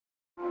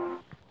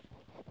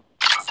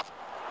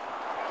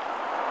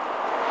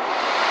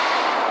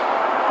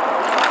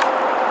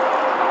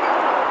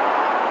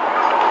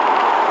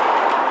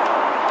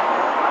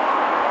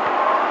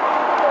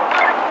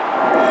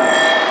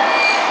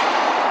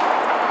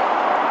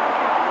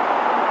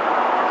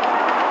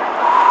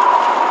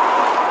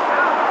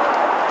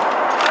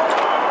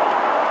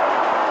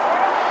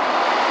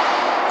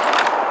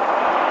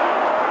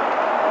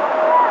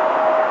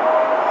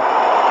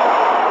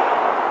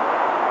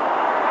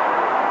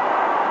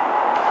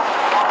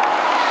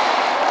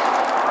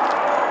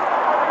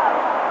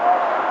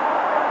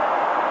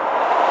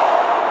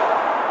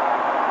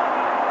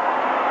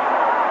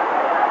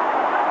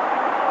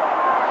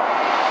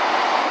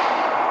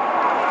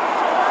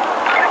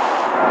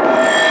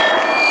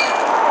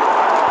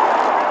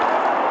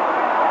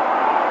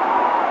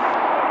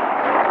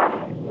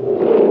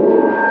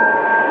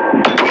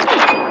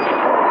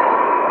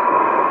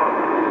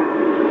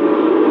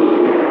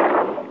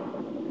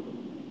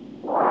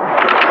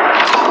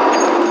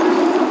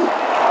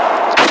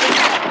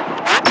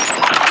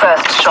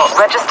First shot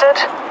registered.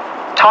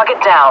 Target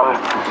down.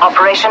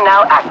 Operation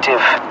now active.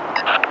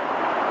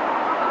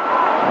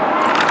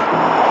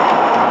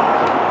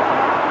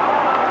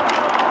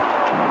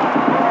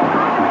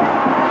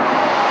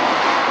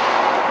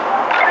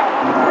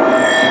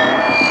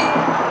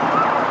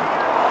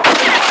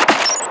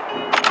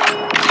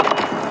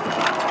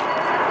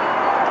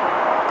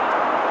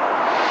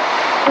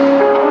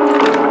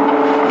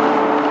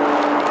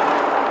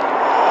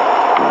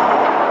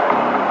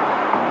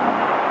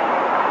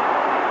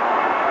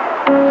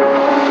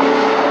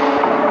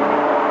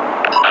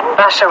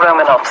 Basha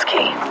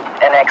Romanovsky,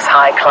 an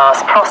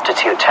ex-high-class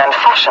prostitute turned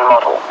fashion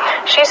model.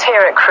 She's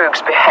here at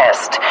Krug's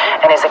behest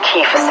and is a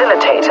key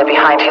facilitator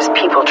behind his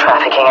people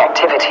trafficking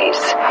activities.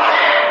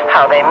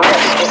 How they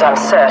met is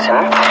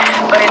uncertain,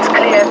 but it's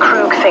clear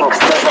Krug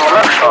thinks there's an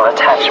emotional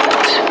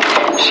attachment.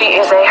 She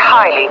is a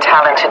highly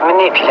talented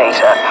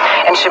manipulator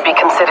and should be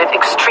considered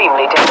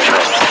extremely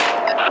dangerous.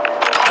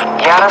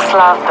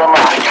 Yaroslav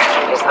Benak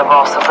is the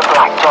boss of the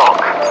Black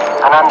Dog,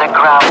 an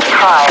underground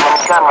crime and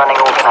gun-running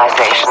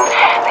organization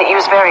that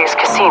use various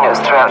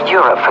casinos throughout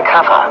Europe for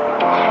cover.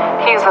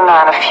 He is a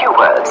man of few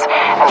words,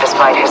 and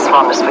despite his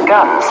fondness for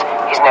guns,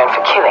 he's known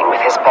for killing with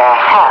his bare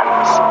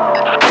hands.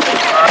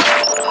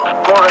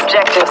 More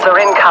objectives are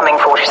incoming,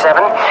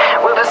 47.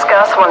 We'll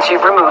discuss once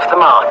you've removed the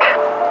mark.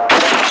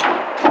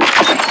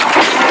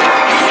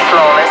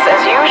 Flawless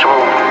as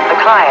usual. The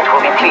client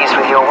will be pleased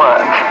with your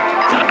work.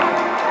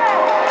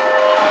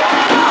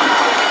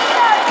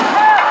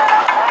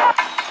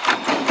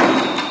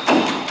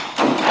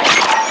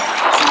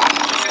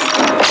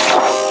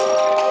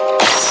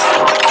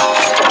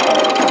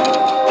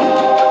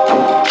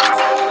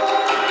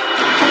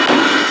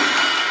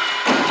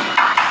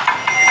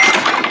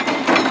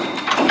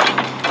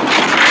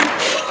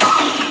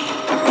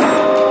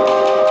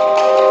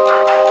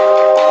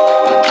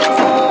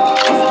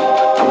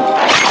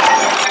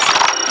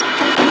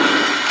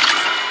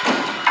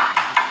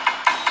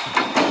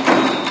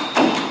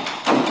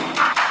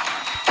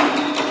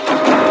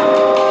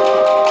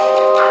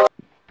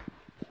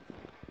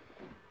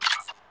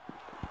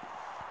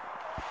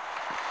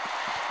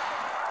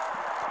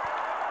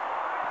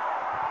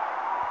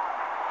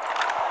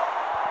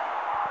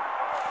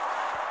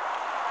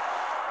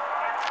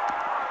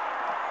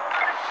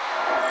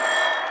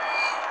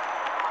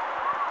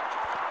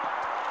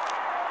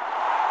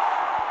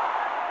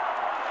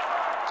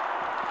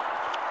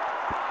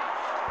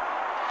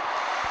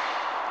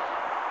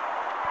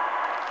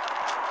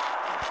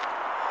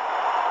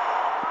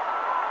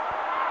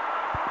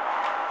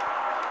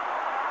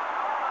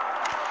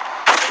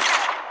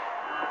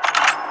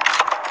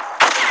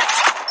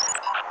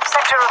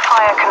 Sector of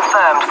fire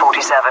confirmed,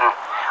 47.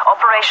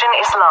 Operation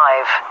is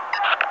live.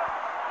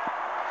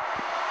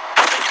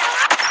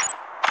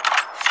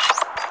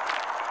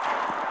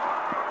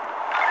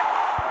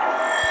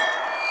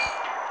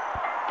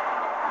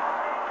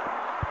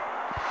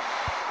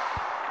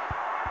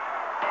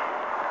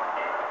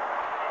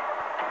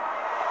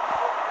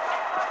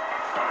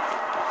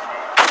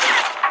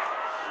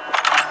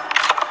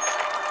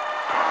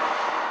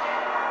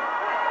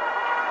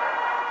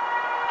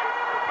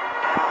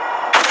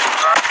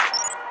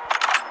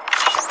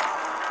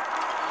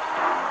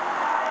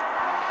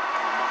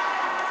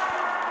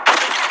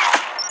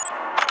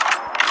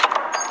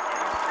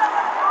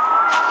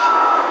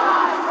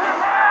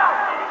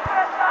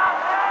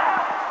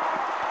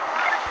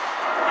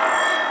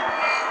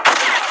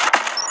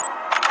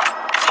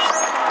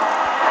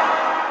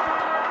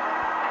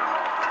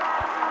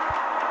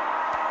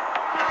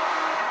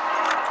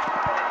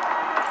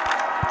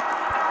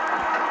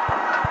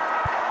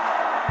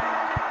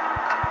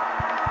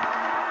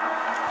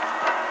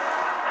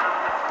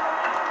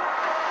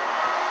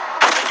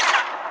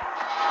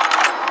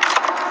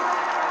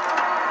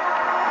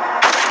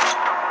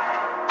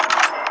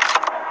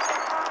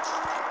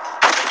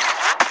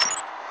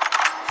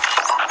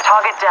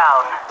 Target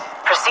down.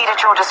 Proceed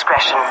at your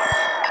discretion.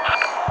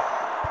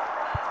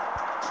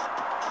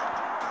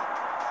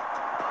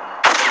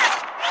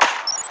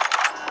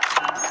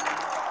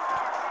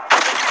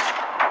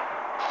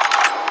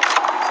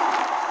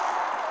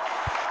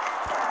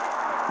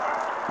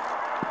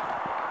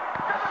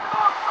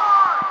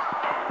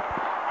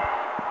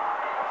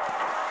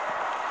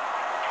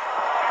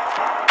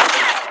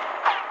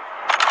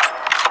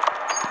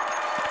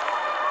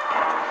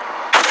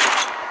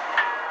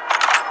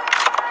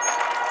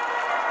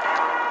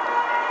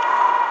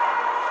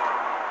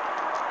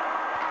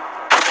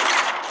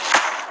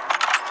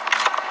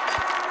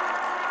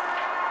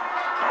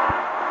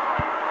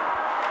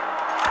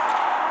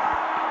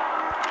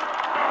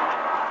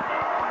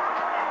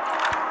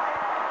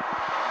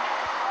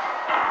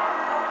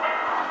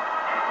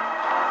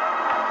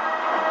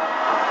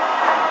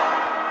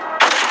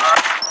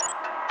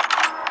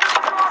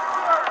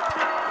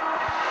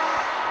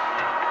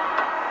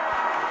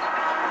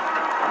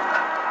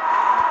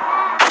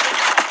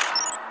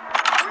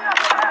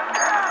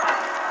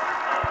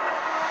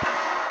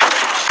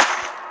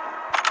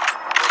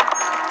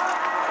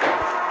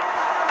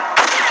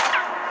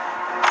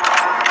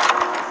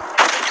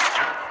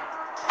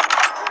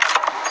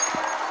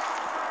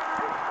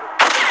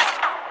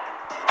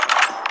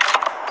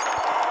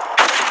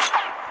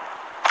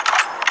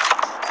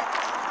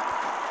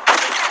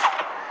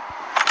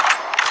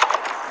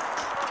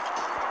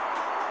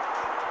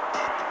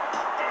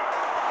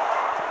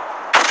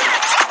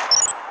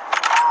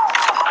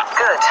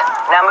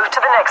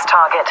 next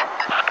target.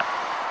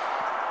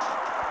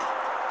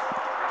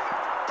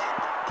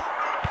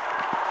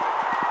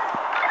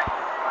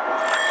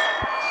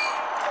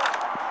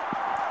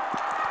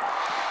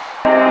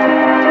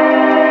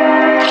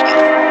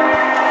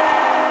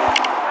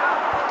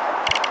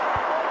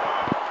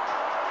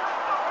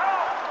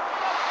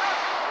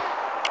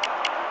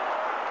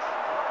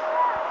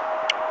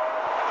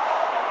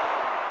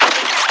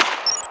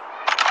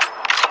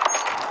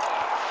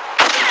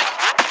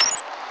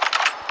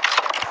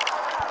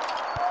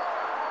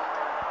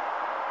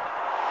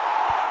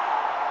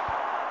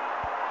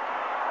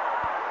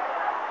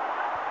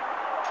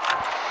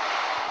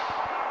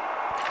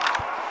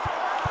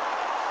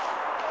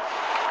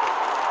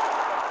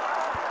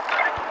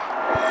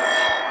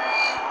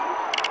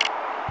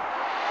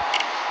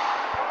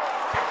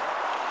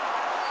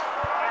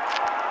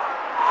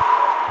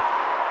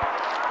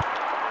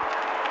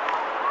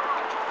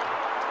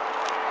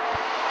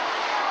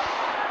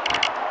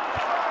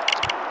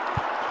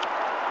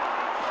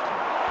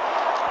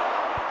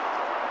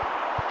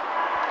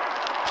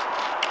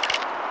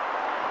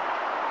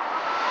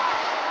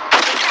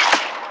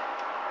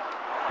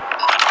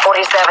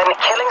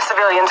 Killing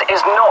civilians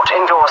is not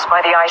endorsed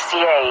by the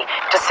ICA.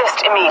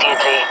 Desist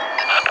immediately.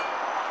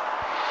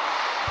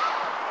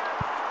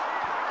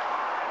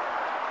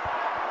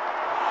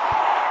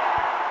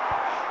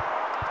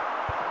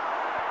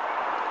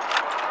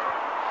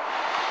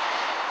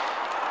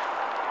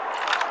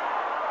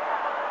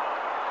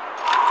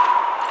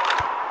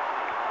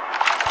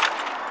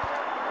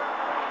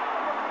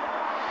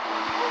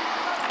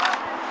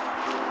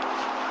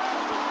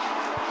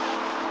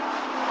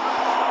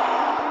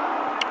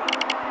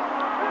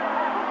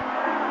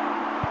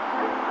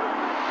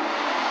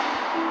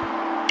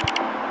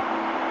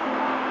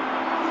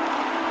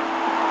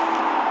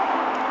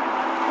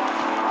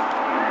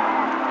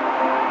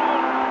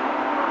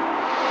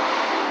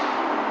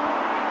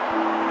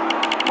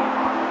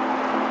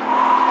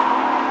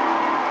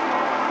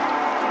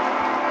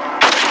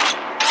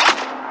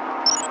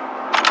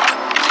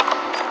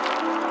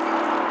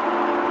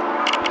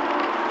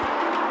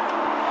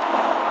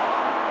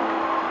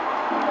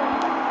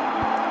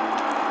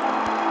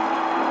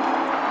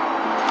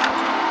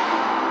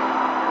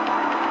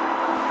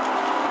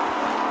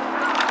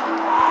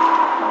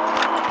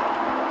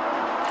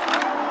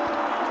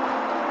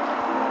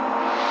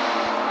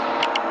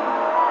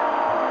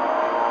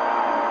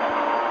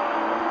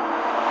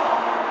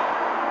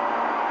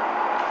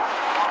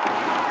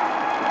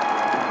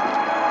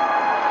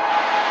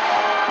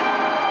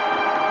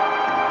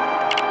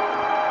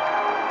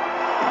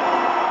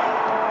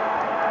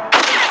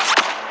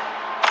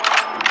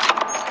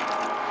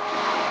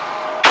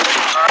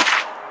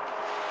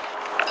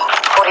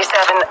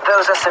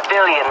 Those are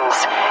civilians.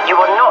 You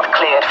are not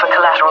cleared for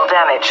collateral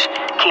damage.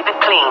 Keep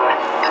it clean.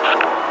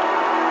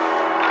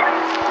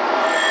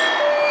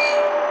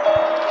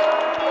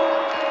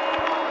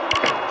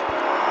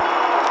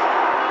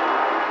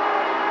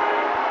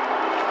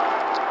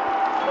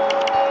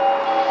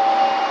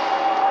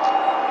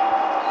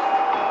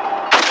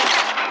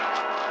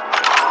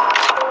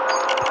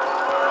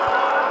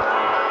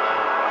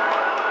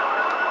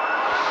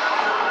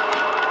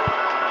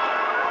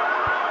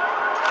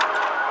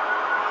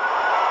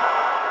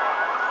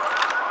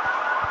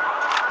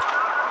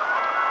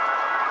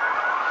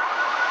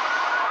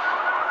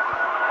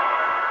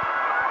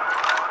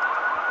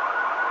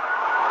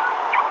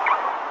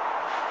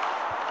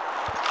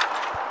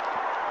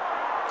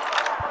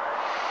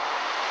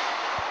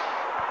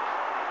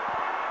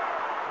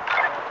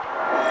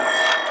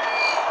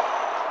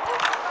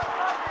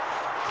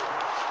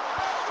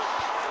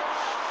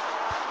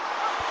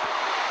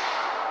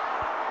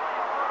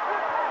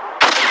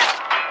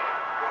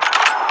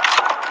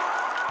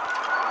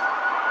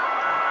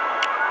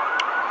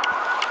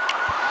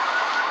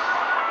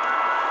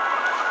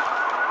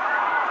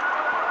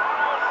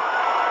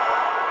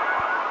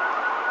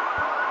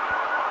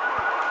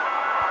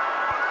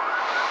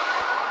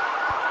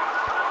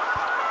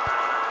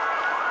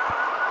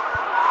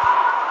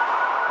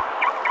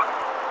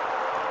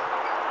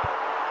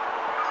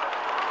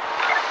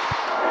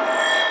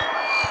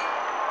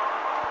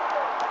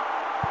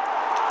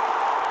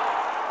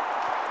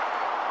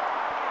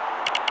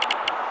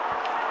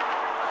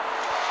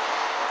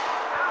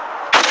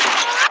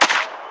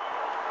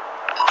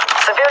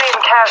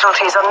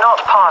 Casualties are not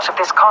part of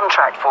this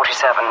contract,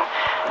 47.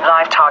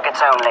 Live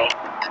targets only.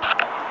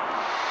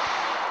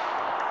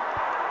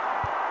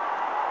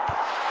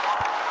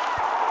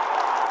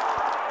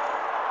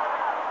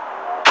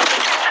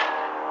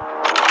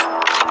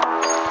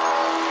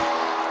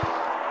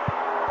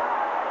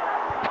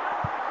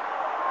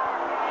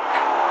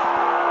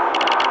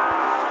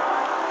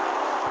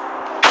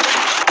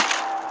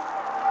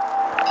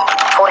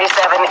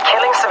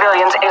 Killing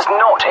civilians is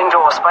not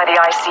endorsed by the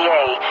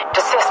ICA.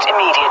 Desist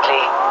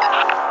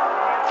immediately.